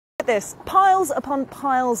This piles upon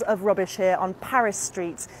piles of rubbish here on Paris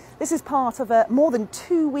streets. This is part of a more than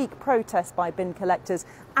 2-week protest by bin collectors,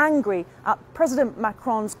 angry at President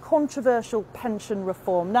Macron's controversial pension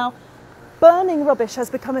reform. Now, burning rubbish has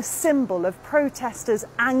become a symbol of protesters'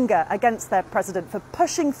 anger against their president for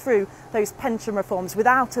pushing through those pension reforms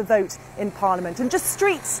without a vote in Parliament. And just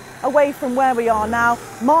streets away from where we are now,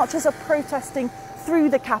 marchers are protesting through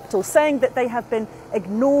the capital, saying that they have been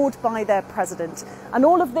ignored by their president. And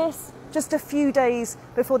all of this just a few days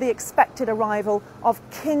before the expected arrival of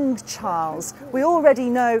King Charles. We already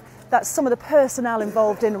know that some of the personnel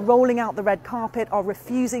involved in rolling out the red carpet are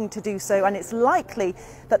refusing to do so, and it's likely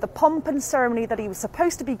that the pomp and ceremony that he was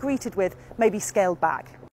supposed to be greeted with may be scaled back.